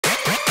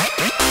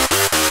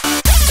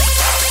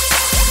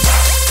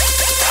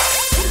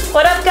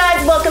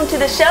welcome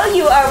to the show.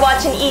 You are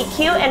watching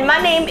EQ, and my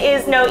name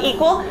is No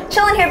Equal.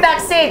 Chilling here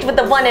backstage with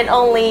the one and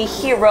only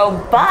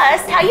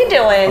Herobust. How you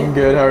doing? I'm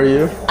good, how are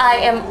you? I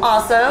am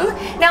awesome.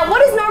 Now,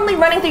 what is normally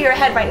running through your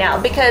head right now?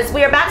 Because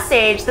we are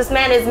backstage. This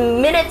man is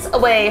minutes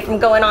away from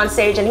going on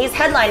stage, and he's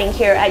headlining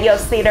here at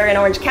Yost Theater in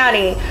Orange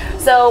County.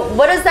 So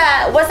what does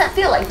that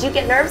feel like? Do you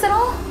get nerves at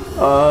all?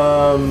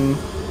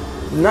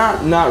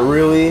 Not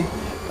really.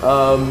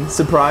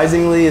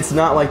 Surprisingly, it's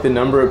not like the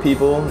number of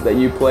people that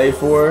you play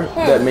for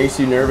that makes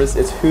you nervous.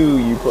 It's who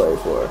you play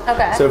for.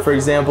 Okay. So, for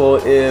example,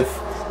 if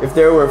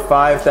there were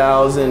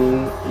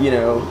 5,000,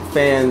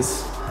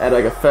 fans at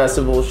like a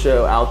festival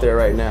show out there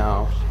right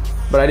now,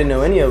 but I didn't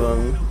know any of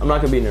them, I'm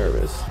not gonna be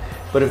nervous.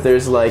 But if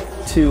there's like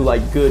two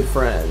like good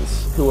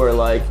friends who are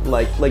like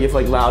if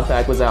like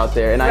Loudpack was out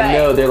there and I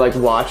know they're like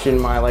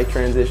watching my like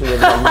transitions,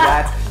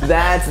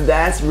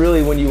 that's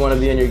really when you want to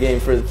be in your game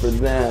for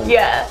them.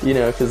 Yeah.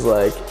 Because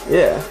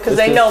because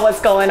they know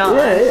what's going on.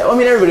 Yeah. I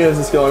mean, everybody knows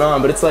what's going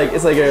on, but it's like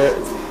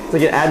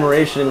an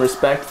admiration and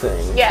respect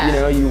thing.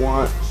 Yeah. You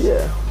want.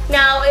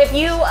 Now, if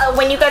you,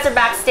 when you guys are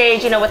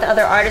backstage, with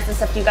other artists and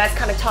stuff, do you guys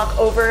kind of talk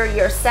over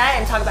your set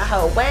and talk about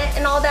how it went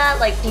and all that?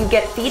 Like, do you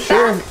get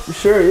feedback?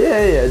 Sure,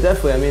 yeah,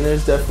 definitely. I mean,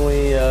 there's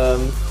definitely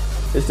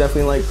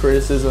like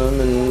criticism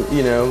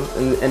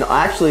and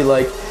actually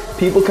like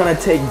people kind of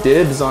take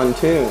dibs on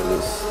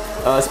tunes.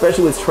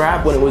 Especially with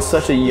trap when it was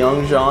such a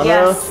young genre.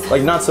 Yes.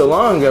 Like not so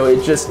long ago,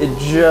 it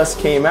just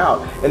came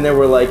out and there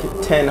were like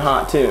 10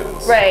 hot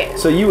tunes. Right.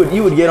 So you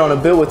would get on a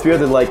bill with 3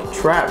 other like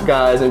trap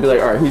guys and be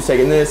like, all right, who's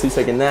taking this, who's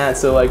taking that?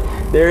 So like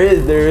there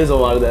is a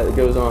lot of that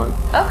goes on.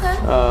 Okay.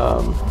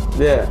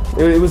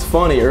 It was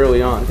funny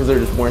early on because there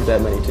just weren't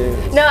that many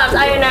tunes. No,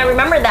 I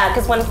remember that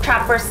because when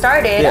trap first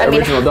started,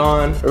 Original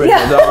Dawn.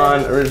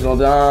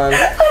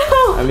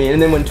 I mean,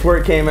 and then when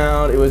Twerk came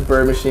out, it was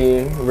Bird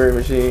Machine.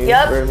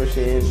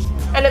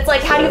 And it's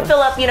like, how do you fill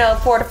up,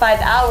 4 to 5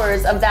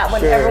 hours of that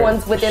when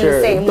everyone's within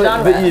the same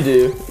genre? But you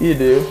do.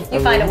 You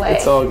find a way.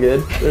 It's all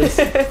good. There's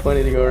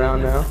plenty to go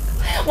around now.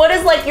 What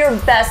is like your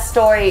best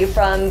story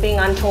from being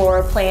on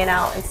tour, playing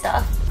out and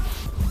stuff?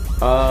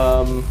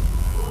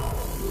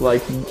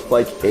 Like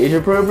age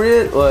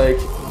appropriate? Like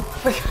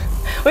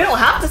we don't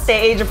have to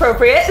stay age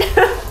appropriate.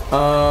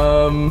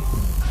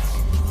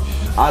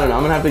 I don't know.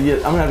 I'm gonna have to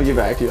get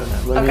back to you on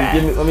that.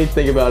 Let me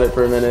think about it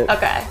for a minute.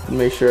 Okay.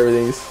 Make sure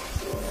everything's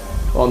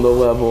on the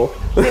level.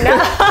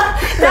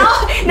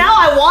 Now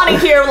I want to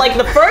hear like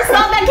the first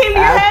thought that came to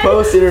your head.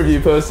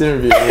 Post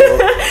interview.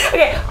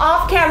 Okay,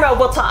 off camera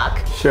we'll talk.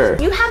 Sure.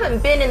 You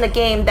haven't been in the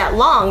game that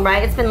long,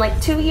 right? It's been like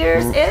 2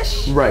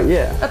 years-ish? Right,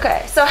 yeah.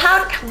 Okay, so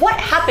what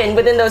happened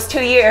within those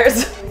 2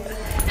 years?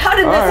 How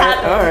did this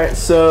happen? All right,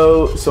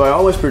 so I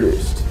always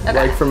produced,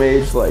 like from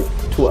age like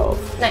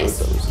 12.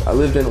 Nice. I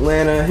lived in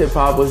Atlanta, hip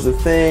hop was the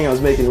thing, I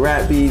was making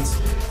rap beats,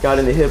 got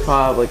into hip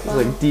hop, like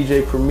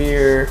DJ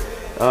Premier,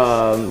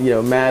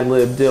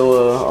 Madlib,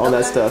 Dilla, all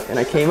that stuff, and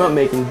I came up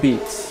making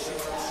beats.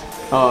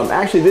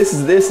 Actually, this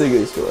is a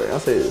good story. I'll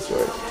tell you this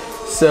story.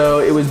 So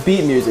it was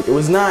beat music. It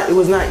was not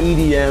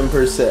EDM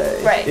per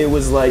se. Right. It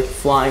was like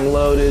Flying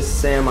Lotus,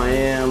 Sam I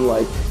Am,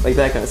 like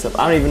that kind of stuff.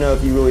 I don't even know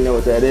if you really know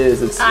what that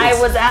is. I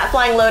was at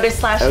Flying Lotus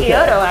 /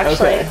 Kyoto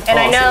actually, and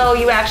I know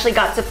you actually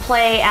got to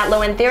play at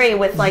Low End Theory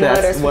with Flying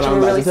Lotus. That's what I'm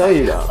about to tell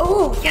you about.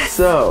 Oh yes.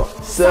 So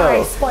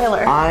sorry, spoiler.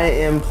 I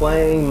am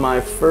playing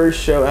my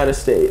first show out of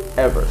state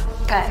ever.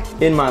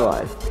 In my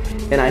life.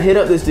 And I hit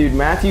up this dude,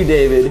 Matthew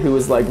David, who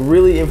was like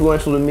really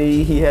influential to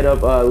me. He head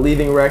up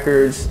Leaving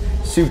Records,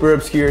 super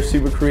obscure,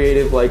 super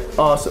creative, like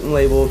awesome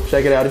label.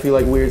 Check it out if you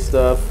like weird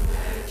stuff.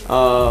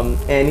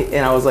 And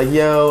I was like,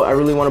 yo, I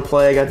really want to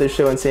play. I got this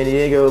show in San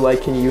Diego.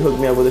 Like, can you hook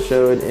me up with a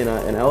show in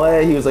LA?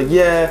 He was like,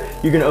 yeah,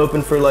 you're gonna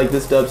open for like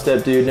this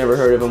dubstep dude, never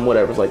heard of him,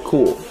 whatever. It's like,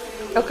 cool.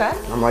 Okay.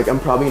 I'm like, I'm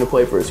probably gonna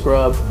play for a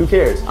scrub. Who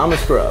cares? I'm a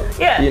scrub.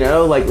 Yeah.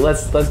 Like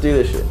let's do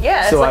this shit.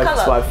 Yeah. So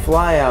I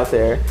fly out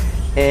there.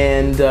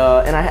 And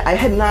I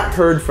had not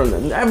heard from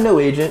them. I have no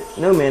agent,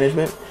 no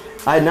management.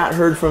 I had not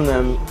heard from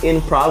them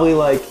in probably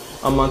like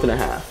a month and a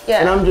half.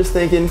 Yeah. And I'm just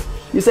thinking,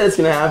 you said it's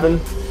gonna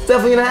happen. It's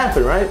definitely gonna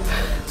happen, right?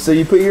 So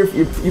you put you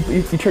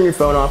turn your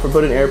phone off or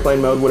put it in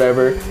airplane mode,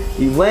 whatever.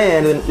 You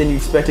land, and then you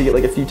expect to get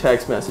like a few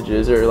text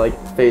messages or like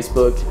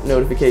Facebook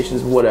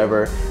notifications,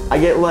 whatever. I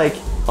get like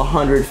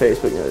 100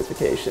 Facebook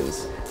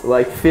notifications,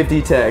 like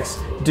 50 texts.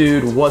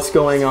 Dude, what's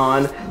going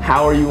on?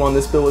 How are you on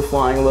this bill with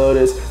Flying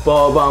Lotus?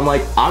 Blah blah. I'm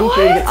like, I'm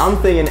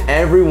thinking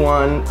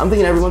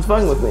everyone's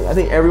fucking with me. I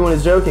think everyone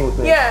is joking with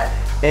me. Yeah.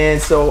 And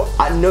so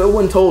no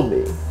one told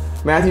me.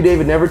 Matthew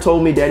David never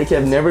told me. Daddy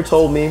Kev never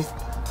told me.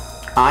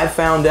 I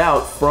found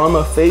out from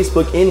a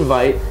Facebook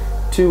invite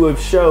to a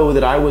show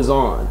that I was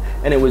on,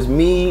 and it was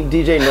me,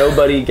 DJ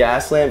Nobody,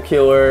 Gas Lamp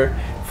Killer,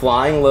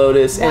 Flying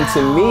Lotus, and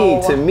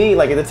to me,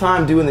 like at the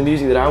time doing the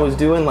music that I was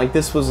doing, like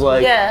this was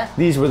like,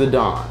 these were the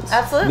dons.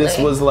 Absolutely.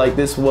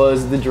 This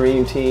was the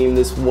dream team.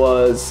 This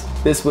was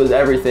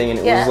everything, and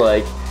it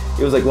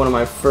was like one of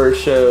my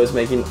first shows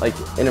making like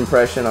an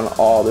impression on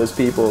all those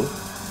people.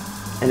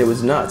 and it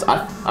was nuts.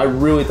 I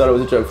really thought it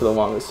was a joke for the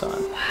longest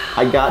time.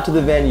 I got to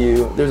the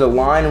venue, there's a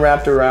line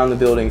wrapped around the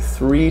building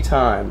 3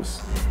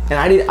 times, and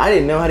I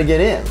didn't know how to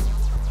get in.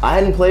 I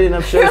hadn't played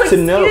enough shows to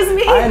know.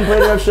 I hadn't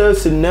played enough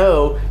shows to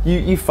know.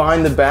 You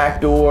find the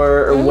back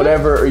door or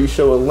whatever, or you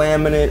show a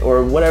laminate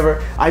or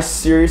whatever. I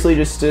seriously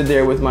just stood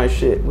there with my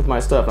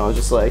stuff, and I was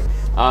just like,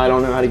 I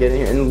don't know how to get in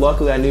here. And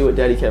luckily, I knew what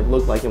Daddy Kev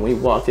looked like, and when he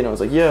walked in, I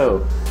was like,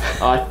 Yo,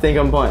 I think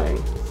I'm playing.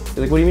 He's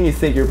like, What do you mean you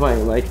think you're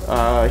playing? I'm like,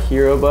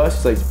 Herobust.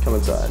 He's like, Come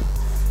inside.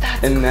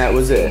 That's and that crazy.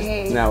 was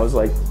it. And that was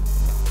like,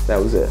 that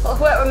was it.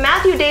 Well,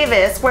 Matthew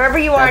Davis, wherever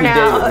you are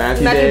now.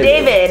 Matthew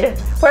David,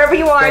 wherever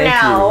you are Thank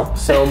now. You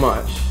so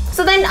much.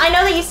 So then I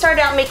know that you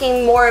started out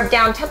making more of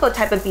down-tempo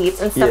type of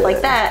beats and stuff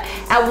like that.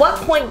 At what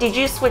point did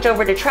you switch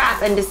over to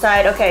trap and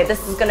decide, okay,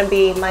 this is gonna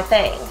be my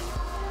thing?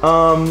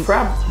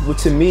 Trap,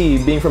 to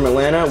me, being from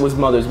Atlanta, was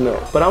mother's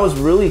milk. But I was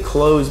really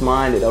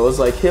closed-minded. I was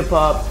like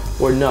hip-hop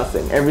or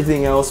nothing.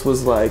 Everything else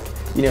was like,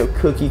 you know,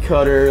 cookie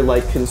cutter,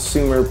 like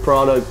consumer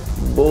product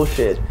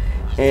bullshit.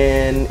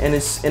 And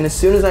as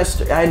soon as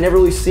I had never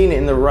really seen it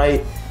in the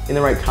right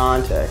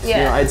context. Yeah.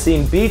 You know, I'd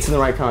seen beats in the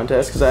right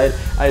context because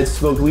I had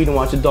smoked weed and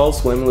watched Adult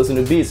Swim and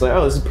listened to beats. Like,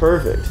 oh, this is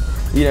perfect.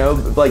 You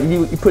know, like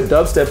you put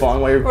dubstep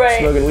on while you're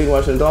smoking weed and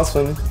watching Adult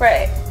Swim.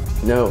 Right.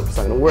 No, it's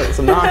not gonna work. It's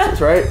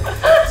obnoxious, right?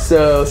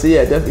 So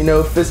yeah, definitely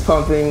no fist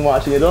pumping,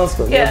 watching Adult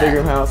Swim, no Big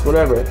Room House,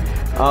 whatever.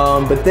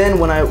 But then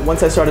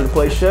once I started to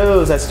play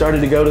shows, I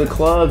started to go to the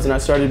clubs and I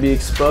started to be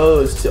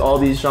exposed to all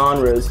these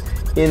genres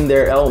in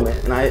their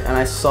element, and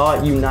I saw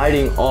it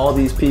uniting all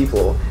these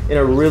people in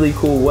a really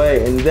cool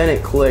way, and then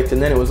it clicked,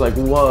 and then it was like,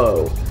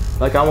 whoa,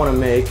 like I want to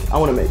make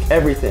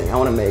everything. I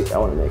want to make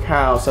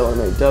house, I want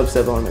to make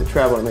dubstep, I want to make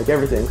trap, I want to make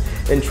everything.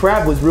 And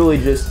trap was really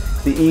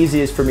just the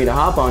easiest for me to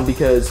hop on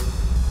because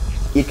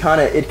it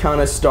kind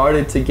of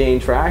started to gain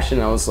traction.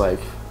 I was like,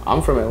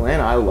 I'm from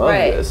Atlanta, I love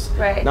this.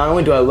 Right. Not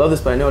only do I love this,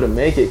 but I know how to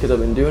make it because I've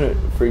been doing it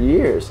for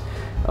years.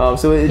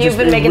 So you've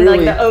been making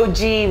really, like the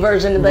OG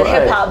version, the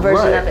hip hop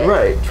version of it.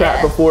 Right,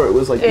 trap before it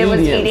was like EDM. It was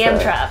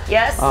EDM trap.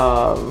 Yes.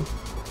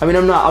 I mean,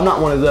 I'm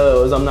not one of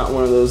those. I'm not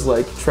one of those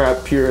like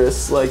trap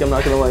purists. Like, I'm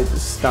not gonna like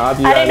stop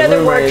you. I didn't know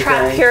the word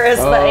trap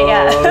purist, but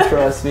yeah.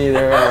 Trust me,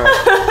 there are.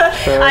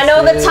 I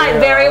know the type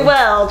very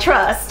well.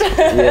 Trust.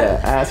 Yeah,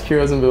 ask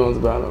Heroes and Villains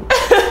about them.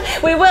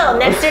 We will.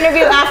 Next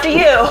interview after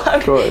you.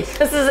 Of course.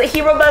 This is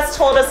Herobust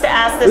told us to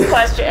ask this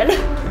question.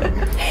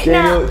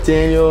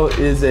 Daniel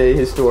is a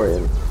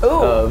historian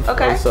of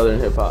Southern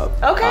hip hop.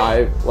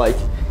 Okay.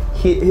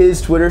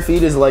 His Twitter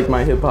feed is like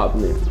my hip hop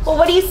news. Well,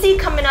 what do you see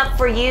coming up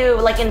for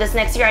you, like in this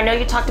next year? I know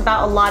you talked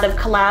about a lot of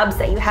collabs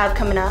that you have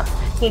coming up.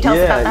 Can you tell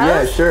us about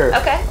those? Yeah, sure.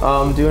 Okay.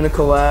 Doing a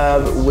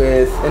collab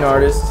with an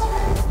artist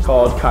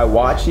called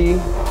Kaiwachi.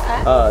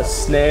 Okay.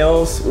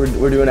 Snails.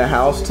 We're doing a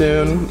house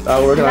tune.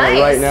 Working on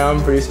it right now.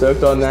 I'm pretty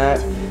stoked on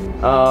that.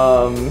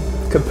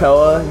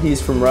 Capella.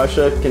 He's from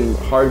Russia. Can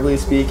hardly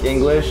speak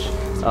English,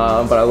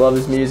 but I love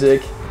his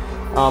music.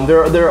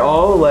 They're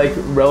all like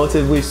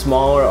relatively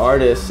smaller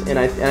artists, and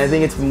I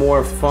think it's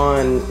more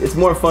fun. It's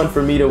more fun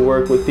for me to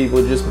work with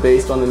people just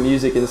based on the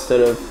music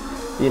instead of,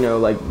 you know,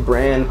 like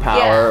brand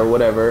power or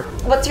whatever.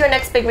 What's your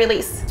next big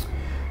release?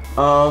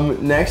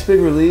 Next big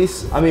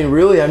release. I mean,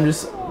 really, I'm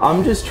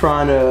just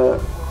trying to.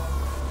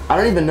 I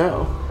don't even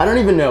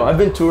know. I've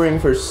been touring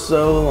for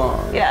so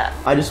long. Yeah.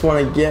 I just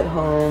want to get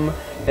home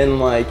and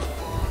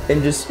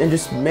just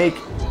make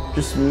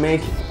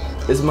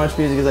as much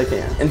music as I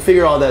can and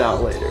figure all that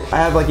out later. I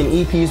have like an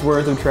EP's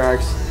worth of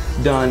tracks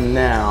done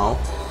now,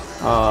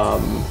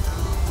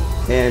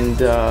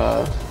 and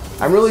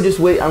I'm really just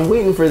I'm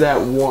waiting for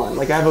that one.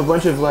 Like I have a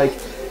bunch of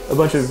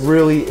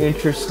really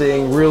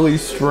interesting, really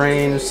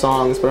strange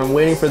songs, but I'm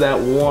waiting for that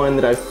one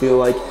that I feel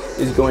like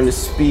is going to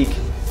speak.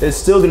 It's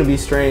still going to be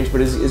strange,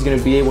 but is going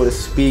to be able to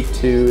speak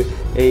to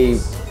a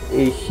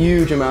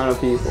huge amount of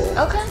people.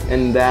 Okay.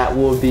 And that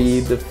will be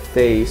the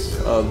face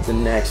of the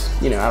next,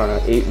 I don't know,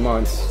 8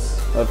 months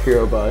of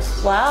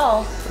Herobust.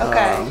 Wow.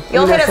 Okay.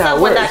 You'll hit us up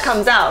when that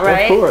comes out,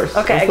 right? Of course.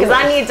 Okay, because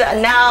I need to,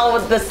 now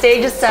the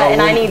stage is set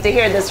and I need to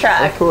hear this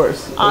track. Of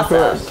course. Awesome.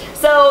 Of course.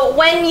 So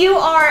when you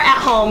are at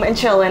home and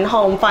chilling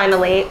home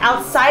finally,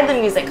 outside the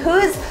music,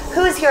 who's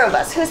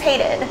Herobust? Who's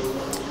hated?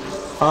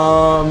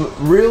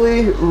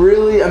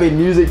 Really, I mean,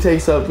 music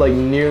takes up like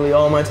nearly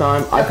all my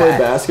time. Okay. I play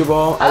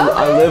basketball.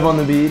 I live on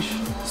the beach.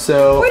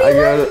 So where do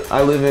you live?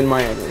 I live in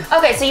Miami.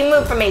 Okay, so you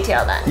moved from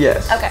ATL then?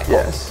 Yes. Okay, cool.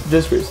 Yes,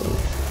 just recently.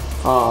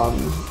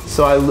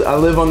 So I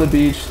live on the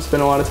beach,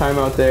 spend a lot of time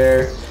out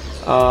there.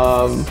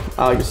 I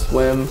like to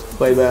swim,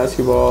 play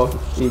basketball,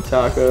 eat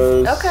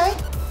tacos. Okay.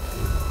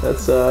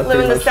 That's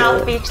living the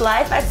South Beach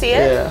life. I see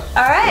it. Yeah.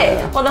 All right.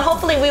 Yeah. Well, then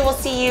hopefully we will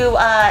see you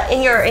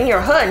in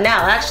your hood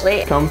now.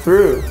 Actually. Come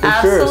through for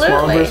sure.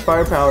 Small Verse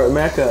Firepower at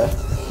Mecca.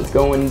 It's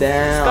going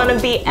down. It's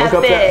gonna be epic.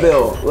 Look up that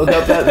bill. Look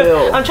up that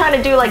bill. I'm trying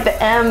to do like the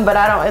M, but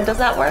I don't. Does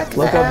that work?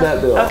 Look up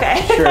that bill.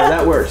 Okay. Sure,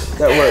 that works.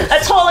 That works.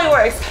 That totally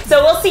works.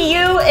 So we'll see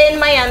you in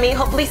Miami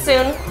hopefully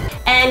soon.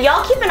 And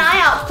y'all keep an eye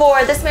out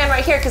for this man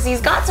right here because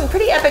he's got some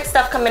pretty epic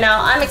stuff coming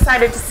out. I'm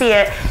excited to see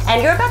it.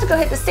 And you're about to go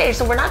hit the stage,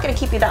 so we're not going to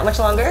keep you that much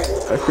longer.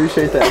 I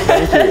appreciate that.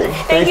 Thank you.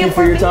 Thank you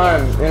for your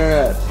time,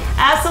 Internet.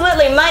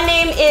 Absolutely. My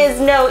name is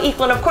No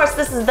Equal, and of course,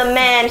 this is the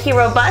man,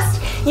 Herobust.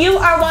 You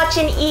are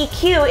watching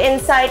EQ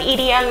Inside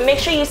EDM. Make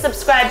sure you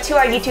subscribe to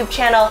our YouTube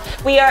channel.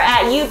 We are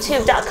at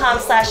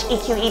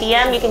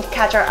youtube.com/EQEDM. You can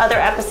catch our other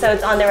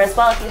episodes on there as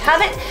well if you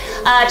haven't.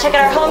 Check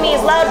out our homies,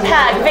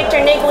 Loudpack, Victor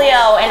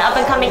Niglio, and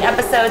up-and-coming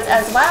episodes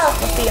as well.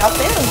 We'll see y'all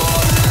soon.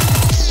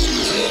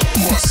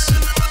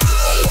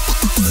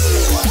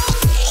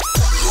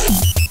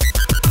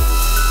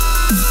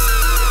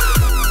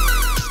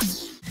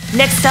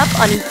 Next up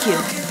on EQ.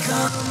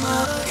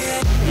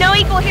 No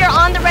Equal here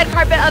on the red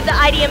carpet of the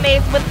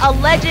IDMAs with a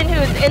legend who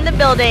is in the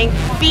building.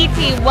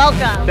 BT,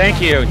 welcome. Thank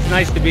you. It's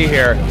nice to be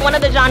here. One of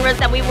the genres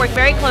that we work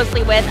very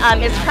closely with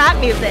is trap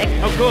music.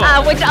 Oh, cool.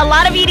 Which a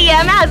lot of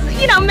EDM has,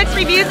 mixed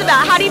reviews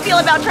about. How do you feel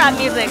about trap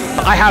music?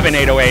 I have an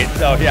 808,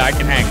 so yeah, I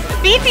can hang.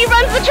 BT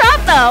runs the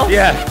trap though.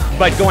 Yeah,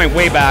 but going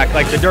way back,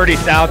 like the Dirty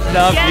South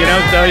stuff,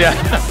 so yeah.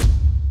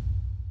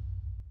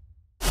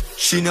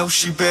 She knows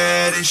she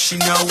bad and she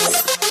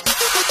knows.